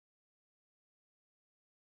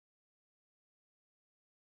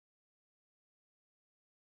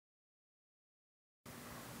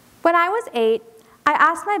When I was 8, I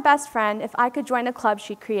asked my best friend if I could join a club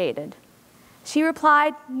she created. She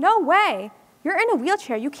replied, "No way, you're in a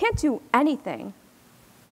wheelchair, you can't do anything."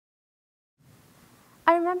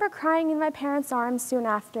 I remember crying in my parents' arms soon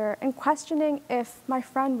after and questioning if my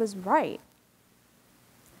friend was right.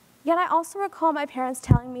 Yet I also recall my parents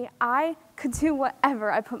telling me I could do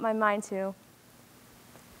whatever I put my mind to.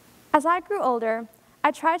 As I grew older,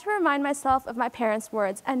 I tried to remind myself of my parents'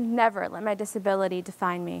 words and never let my disability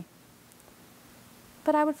define me.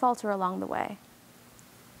 But I would falter along the way.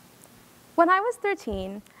 When I was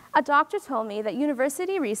 13, a doctor told me that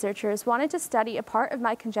university researchers wanted to study a part of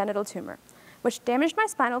my congenital tumor, which damaged my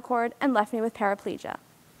spinal cord and left me with paraplegia.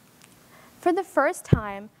 For the first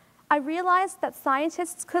time, I realized that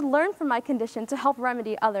scientists could learn from my condition to help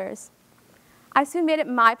remedy others. I soon made it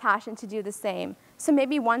my passion to do the same, so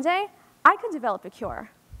maybe one day I could develop a cure.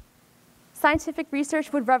 Scientific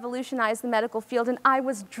research would revolutionize the medical field, and I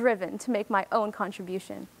was driven to make my own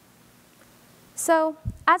contribution. So,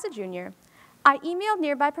 as a junior, I emailed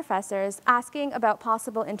nearby professors asking about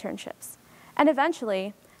possible internships, and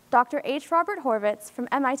eventually, Dr. H. Robert Horvitz from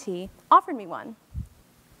MIT offered me one.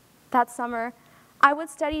 That summer, I would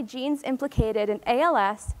study genes implicated in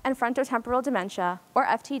ALS and frontotemporal dementia, or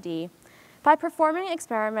FTD, by performing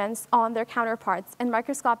experiments on their counterparts in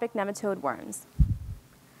microscopic nematode worms.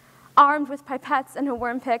 Armed with pipettes and a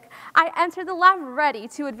worm pick, I entered the lab ready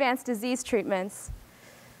to advance disease treatments.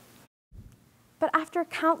 But after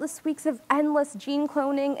countless weeks of endless gene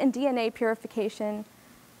cloning and DNA purification,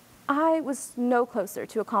 I was no closer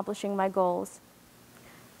to accomplishing my goals.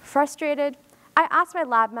 Frustrated, I asked my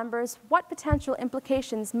lab members what potential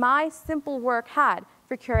implications my simple work had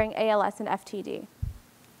for curing ALS and FTD.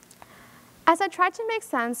 As I tried to make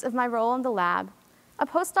sense of my role in the lab, a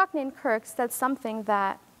postdoc named Kirk said something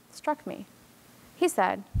that struck me. He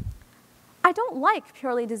said, "I don't like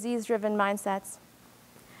purely disease-driven mindsets.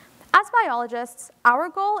 As biologists, our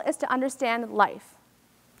goal is to understand life.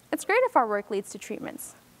 It's great if our work leads to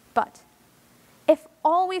treatments, but if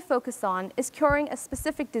all we focus on is curing a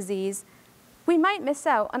specific disease, we might miss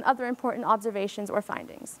out on other important observations or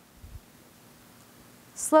findings."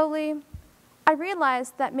 Slowly, I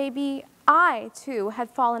realized that maybe I, too,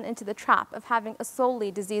 had fallen into the trap of having a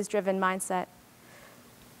solely disease-driven mindset.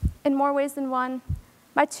 In more ways than one,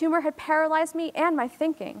 my tumor had paralyzed me and my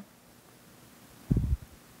thinking.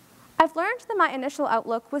 I've learned that my initial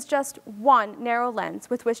outlook was just one narrow lens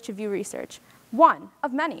with which to view research, one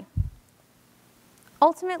of many.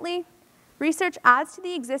 Ultimately, research adds to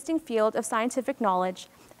the existing field of scientific knowledge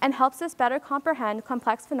and helps us better comprehend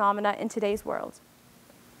complex phenomena in today's world.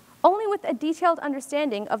 Only with a detailed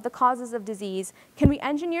understanding of the causes of disease can we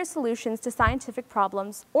engineer solutions to scientific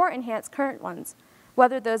problems or enhance current ones,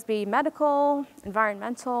 whether those be medical,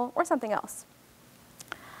 environmental, or something else.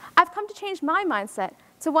 I've come to change my mindset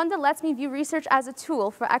to one that lets me view research as a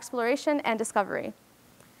tool for exploration and discovery.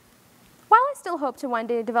 While I still hope to one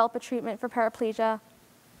day develop a treatment for paraplegia,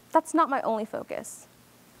 that's not my only focus.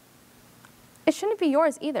 It shouldn't be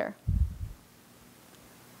yours either.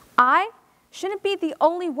 I shouldn't be the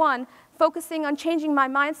only one focusing on changing my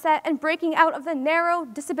mindset and breaking out of the narrow,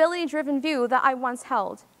 disability-driven view that I once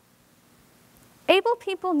held. Able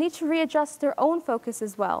people need to readjust their own focus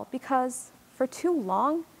as well, because for too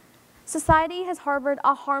long, society has harbored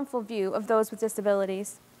a harmful view of those with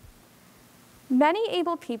disabilities. Many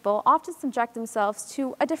able people often subject themselves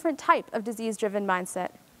to a different type of disease-driven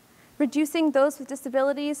mindset, reducing those with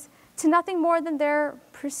disabilities to nothing more than their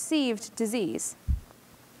perceived disease.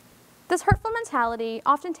 This hurtful mentality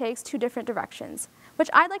often takes two different directions, which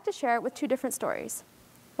I'd like to share with two different stories,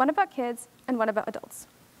 one about kids and one about adults.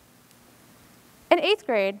 In 8th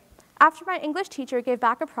grade, after my English teacher gave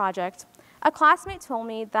back a project, a classmate told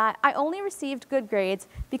me that I only received good grades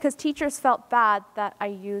because teachers felt bad that I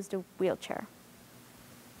used a wheelchair.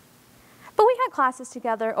 But we had classes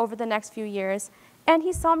together over the next few years, and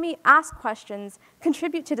he saw me ask questions,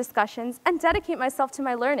 contribute to discussions, and dedicate myself to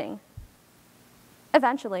my learning.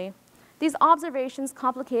 Eventually, these observations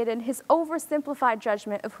complicated his oversimplified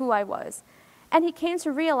judgment of who I was, and he came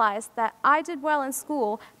to realize that I did well in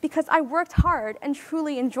school because I worked hard and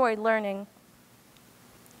truly enjoyed learning.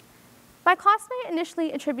 My classmate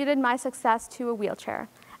initially attributed my success to a wheelchair,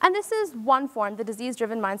 and this is one form the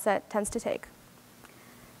disease-driven mindset tends to take.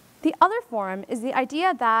 The other form is the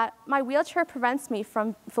idea that my wheelchair prevents me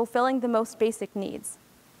from fulfilling the most basic needs.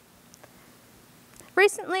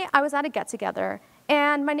 Recently, I was at a get-together,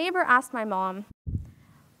 and my neighbor asked my mom,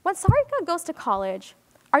 "When Sarika goes to college,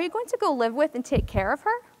 are you going to go live with and take care of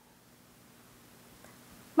her?"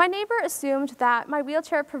 My neighbor assumed that my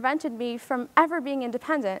wheelchair prevented me from ever being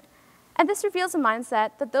independent, And this reveals a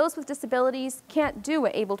mindset that those with disabilities can't do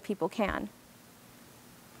what abled people can.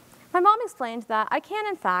 My mom explained that I can,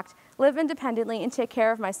 in fact, live independently and take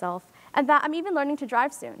care of myself, and that I'm even learning to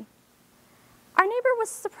drive soon. Our neighbor was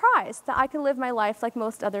surprised that I could live my life like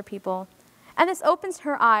most other people, and this opens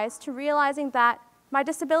her eyes to realizing that my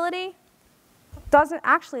disability doesn't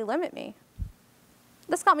actually limit me.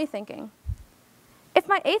 This got me thinking. If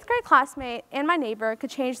my 8th grade classmate and my neighbor could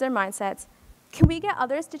change their mindsets, can we get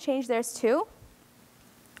others to change theirs too?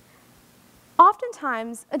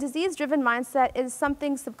 Oftentimes, a disease-driven mindset is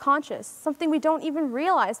something subconscious, something we don't even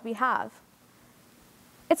realize we have.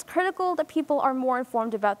 It's critical that people are more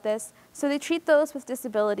informed about this so they treat those with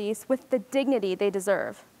disabilities with the dignity they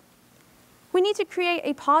deserve. We need to create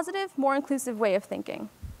a positive, more inclusive way of thinking.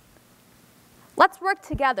 Let's work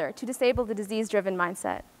together to disable the disease-driven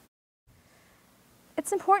mindset.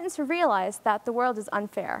 It's important to realize that the world is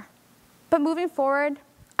unfair. But moving forward,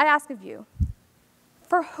 I ask of you,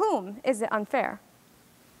 for whom is it unfair?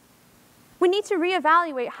 We need to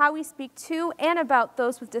reevaluate how we speak to and about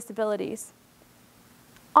those with disabilities.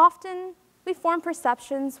 Often, we form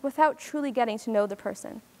perceptions without truly getting to know the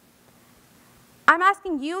person. I'm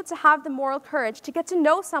asking you to have the moral courage to get to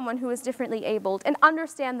know someone who is differently abled and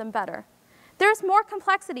understand them better. There is more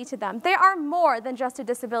complexity to them. They are more than just a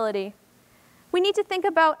disability. We need to think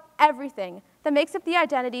about everything that makes up the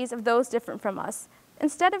identities of those different from us,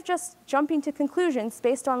 instead of just jumping to conclusions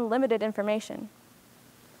based on limited information.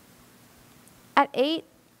 At 8,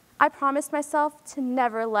 I promised myself to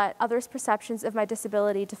never let others' perceptions of my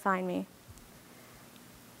disability define me.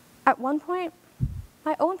 At one point,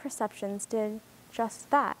 my own perceptions did just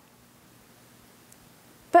that.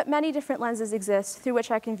 But many different lenses exist through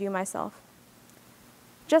which I can view myself.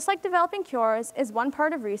 Just like developing cures is one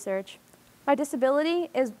part of research, my disability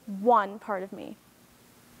is one part of me.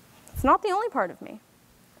 It's not the only part of me.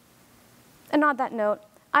 And on that note,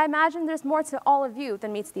 I imagine there's more to all of you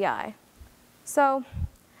than meets the eye. So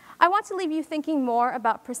I want to leave you thinking more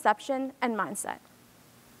about perception and mindset.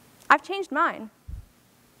 I've changed mine.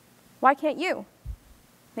 Why can't you?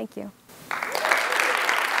 Thank you.